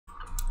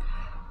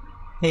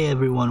Hey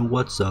everyone,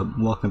 what's up?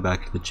 Welcome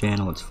back to the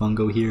channel, it's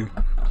Fungo here.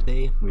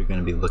 Today we're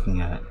going to be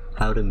looking at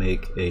how to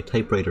make a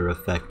typewriter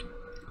effect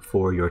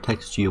for your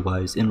text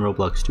GUIs in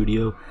Roblox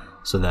Studio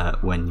so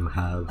that when you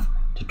have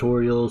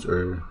tutorials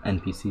or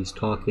NPCs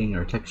talking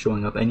or text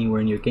showing up anywhere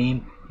in your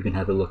game, you can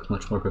have it look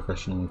much more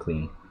professional and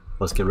clean.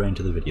 Let's get right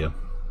into the video.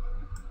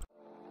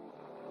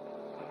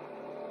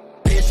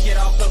 Bitch, get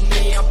off of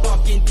me, I'm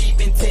fucking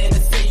deep in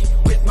Tennessee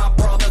with my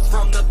brothers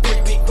from the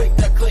 3, we quick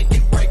to click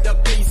and break the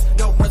peace,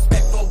 no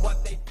respect for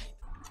what they.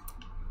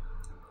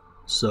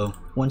 So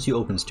once you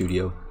open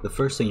Studio, the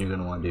first thing you're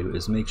going to want to do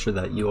is make sure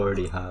that you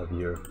already have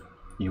your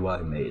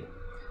UI made.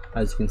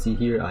 As you can see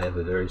here, I have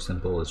a very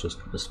simple, it's just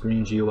a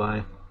screen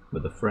GUI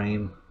with a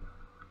frame,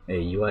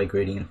 a UI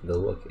gradient for the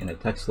look, and a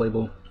text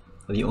label.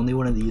 The only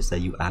one of these that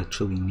you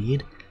actually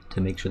need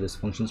to make sure this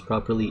functions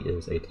properly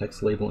is a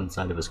text label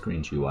inside of a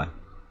screen GUI.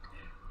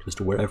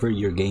 Just wherever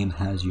your game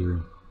has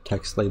your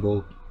text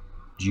label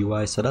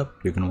GUI set up,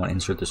 you're going to want to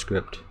insert the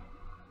script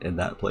in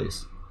that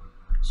place.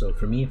 So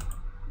for me,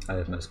 I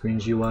have my screen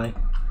GUI.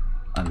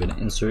 I'm going to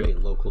insert a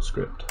local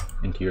script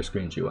into your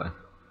screen GUI.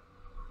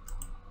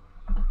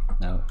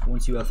 Now,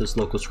 once you have this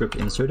local script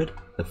inserted,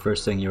 the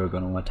first thing you're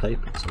going to want to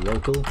type is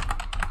local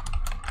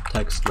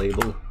text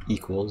label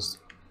equals,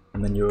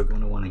 and then you're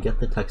going to want to get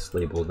the text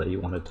label that you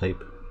want to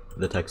type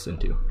the text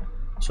into.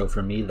 So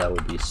for me, that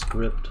would be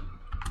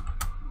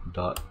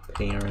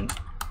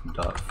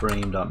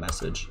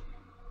script.parent.frame.message.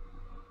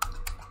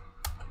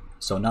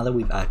 So now that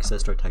we've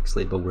accessed our text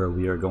label where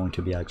we are going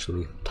to be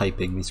actually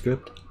typing the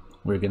script,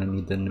 we're going to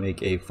need then to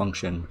make a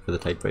function for the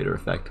typewriter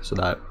effect so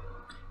that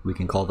we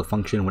can call the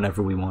function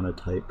whenever we want to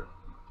type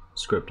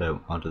script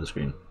out onto the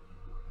screen.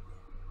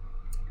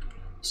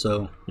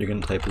 So you're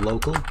going to type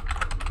local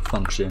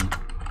function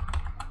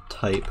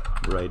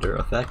typewriter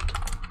effect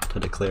to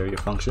declare your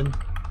function.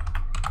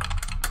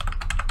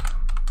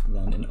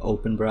 Then in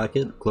open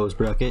bracket, close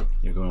bracket,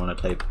 you're going to want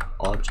to type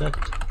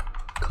object,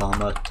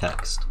 comma,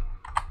 text.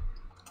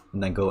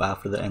 And then go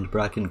after the end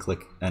bracket and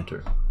click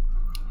enter.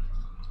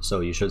 So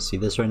you should see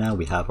this right now.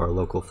 We have our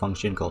local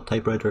function called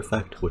typewriter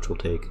effect, which will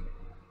take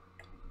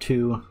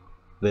two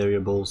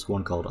variables,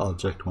 one called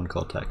object, one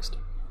called text.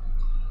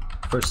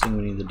 First thing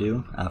we need to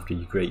do after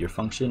you create your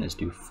function is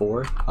do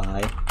for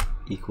I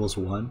equals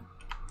 1,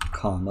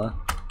 comma,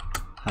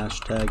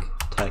 hashtag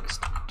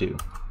text do.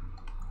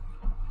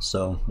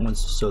 So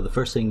the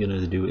first thing you're going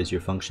to do is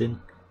your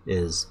function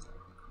is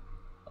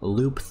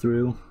loop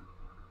through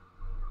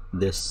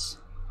this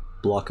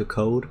block of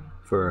code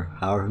for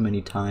however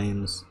many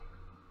times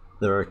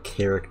there are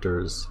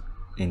characters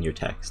in your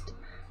text.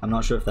 I'm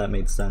not sure if that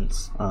made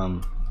sense.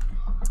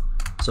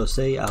 So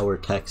say our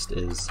text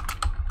is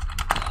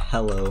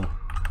hello,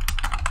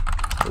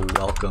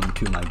 welcome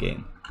to my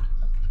game.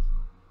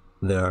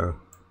 There are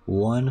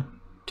 1,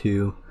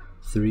 2,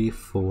 3,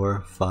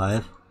 4,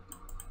 5,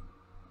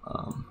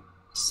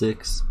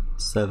 6,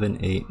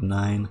 7, 8,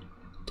 9,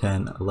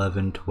 10,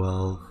 11,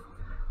 12,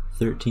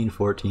 13,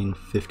 14,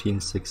 15,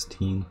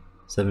 16,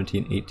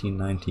 17, 18,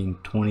 19,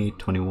 20,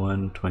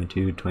 21,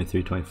 22,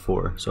 23,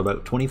 24. So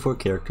about 24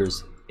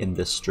 characters in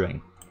this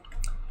string.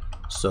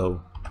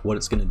 So what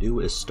it's going to do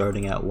is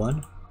starting at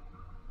 1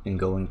 and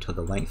going to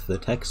the length of the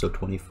text, so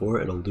 24,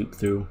 it'll loop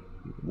through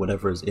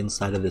whatever is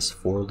inside of this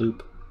for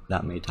loop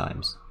that many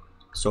times.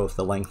 So if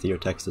the length of your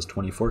text is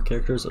 24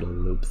 characters, it'll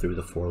loop through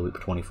the for loop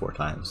 24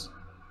 times.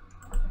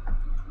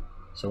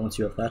 So once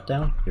you have that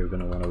down, you're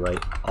going to want to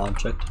write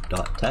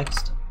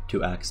object.text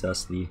to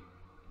access the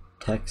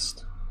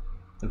text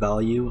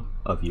value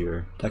of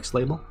your text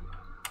label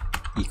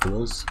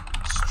equals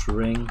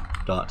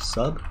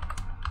string.sub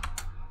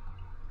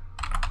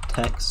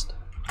text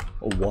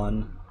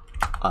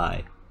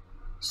 1i.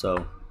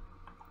 So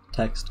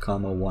text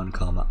comma 1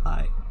 comma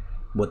I.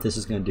 What this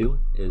is going to do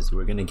is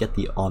we're going to get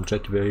the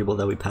object variable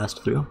that we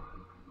passed through,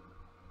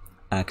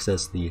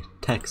 access the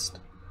text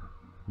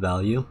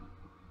value,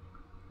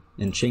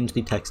 and change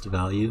the text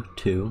value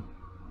to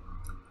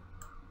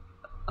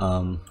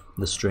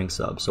the string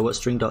sub. So what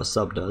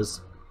string.sub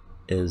does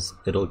is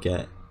it'll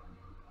get,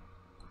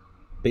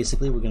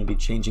 basically we're going to be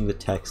changing the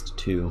text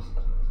to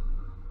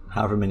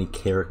however many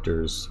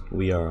characters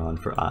we are on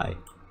for I.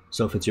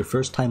 So if it's your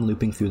first time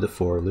looping through the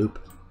for loop,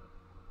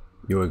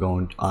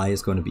 I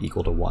is going to be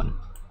equal to 1.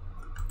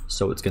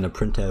 So it's going to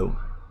print out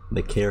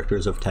the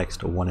characters of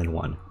text 1 and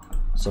 1.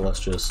 So let's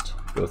just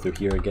go through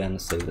here again,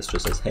 say this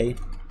just says hey.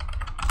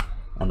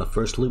 On the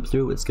first loop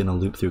through, it's going to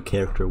loop through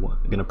character 1.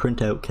 We're going to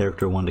print out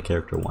character 1 to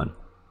character 1.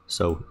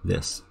 So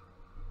this.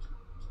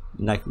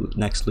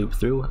 Next loop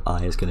through,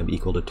 I is going to be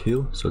equal to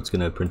 2, so it's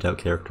going to print out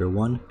character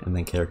 1 and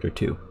then character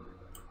 2.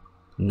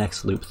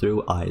 Next loop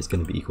through, I is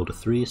going to be equal to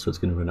 3, so it's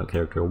going to print out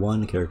character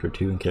 1, character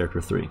 2, and character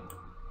 3.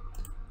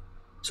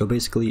 So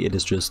basically it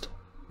is just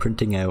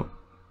printing out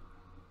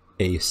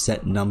a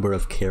set number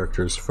of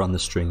characters from the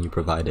string you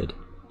provided,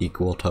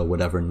 equal to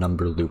whatever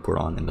number loop we're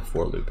on in the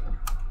for loop.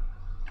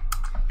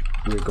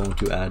 We're going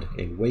to add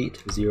a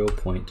weight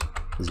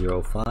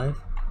 0.05,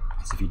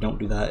 because if you don't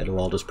do that, it'll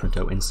all just print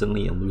out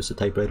instantly and lose the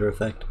typewriter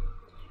effect.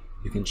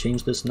 You can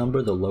change this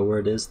number. The lower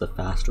it is, the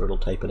faster it'll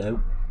type it out.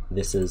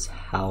 This is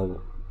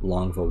how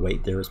long of a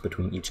wait there is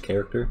between each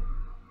character.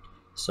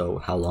 So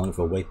how long of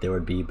a wait there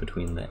would be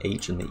between the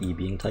H and the E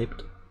being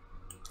typed.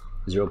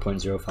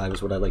 0.05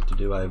 is what I like to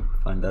do. I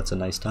find that's a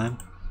nice time.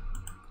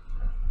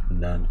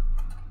 And then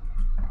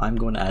I'm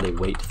going to add a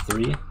wait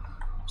 3.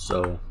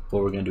 So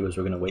what we're going to do is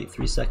we're going to wait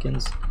 3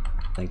 seconds,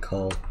 then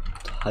call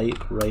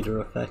typewriter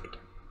effect,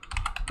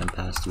 then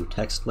pass through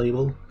text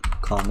label,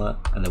 comma,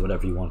 and then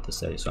whatever you want to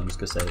say. So I'm just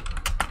going to say,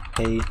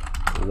 hey,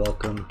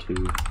 welcome to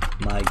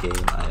my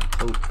game, I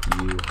hope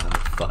you have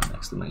fun,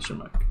 exclamation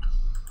mark.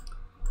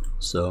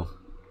 So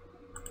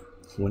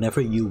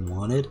whenever you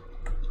wanted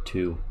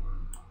to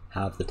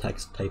have the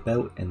text type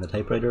out in the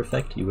typewriter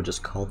effect, you would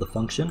just call the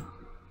function.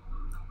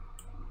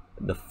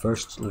 The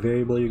first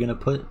variable you're going to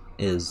put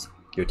is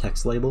your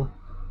text label,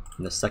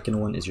 and the second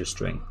one is your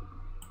string.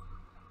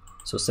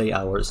 So say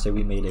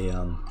we made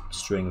a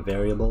string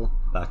variable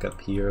back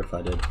up here. If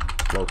I did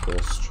local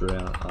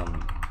string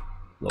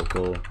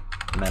local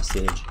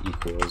message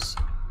equals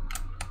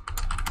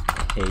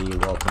hey,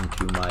 welcome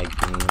to my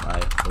game,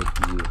 I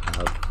hope you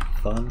have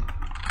fun.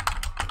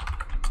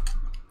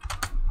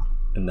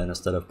 And then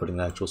instead of putting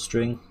the actual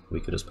string, we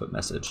could just put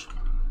message.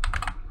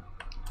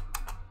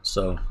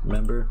 So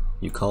remember,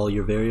 you call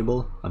your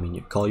variable,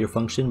 you call your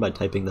function by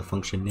typing the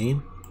function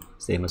name,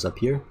 same as up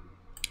here,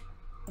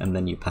 and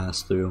then you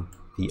pass through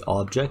the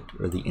object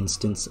or the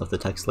instance of the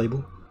text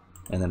label,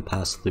 and then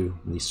pass through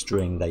the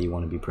string that you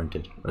want to be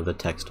printed, or the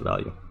text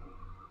value.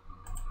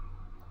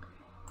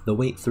 The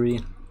wait 3,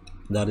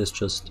 that is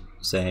just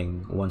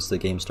saying once the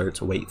game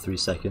starts, wait 3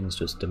 seconds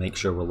just to make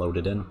sure we're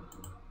loaded in.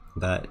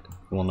 That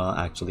will not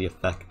actually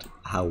affect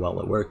how well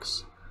it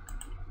works.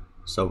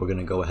 So we're going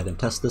to go ahead and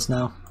test this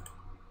now.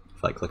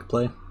 If I click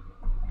play.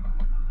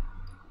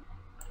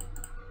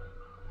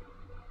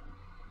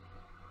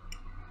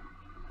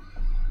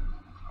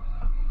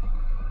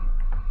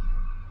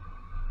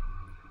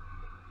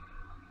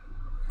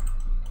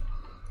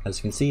 As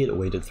you can see, it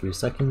waited 3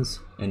 seconds,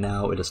 and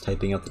now it is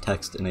typing out the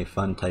text in a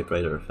fun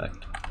typewriter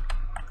effect.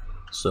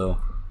 So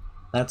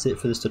that's it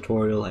for this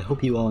tutorial. I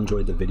hope you all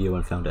enjoyed the video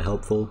and found it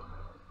helpful.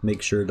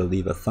 Make sure to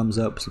leave a thumbs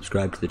up,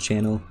 subscribe to the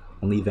channel,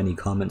 and leave any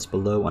comments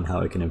below on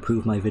how I can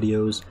improve my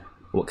videos,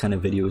 what kind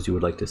of videos you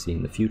would like to see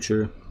in the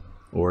future,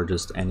 or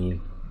just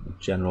any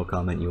general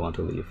comment you want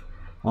to leave.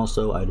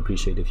 Also, I'd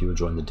appreciate if you would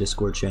join the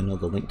Discord channel.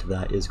 The link to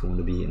that is going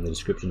to be in the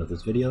description of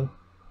this video.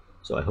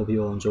 So I hope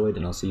you all enjoyed,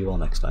 and I'll see you all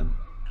next time.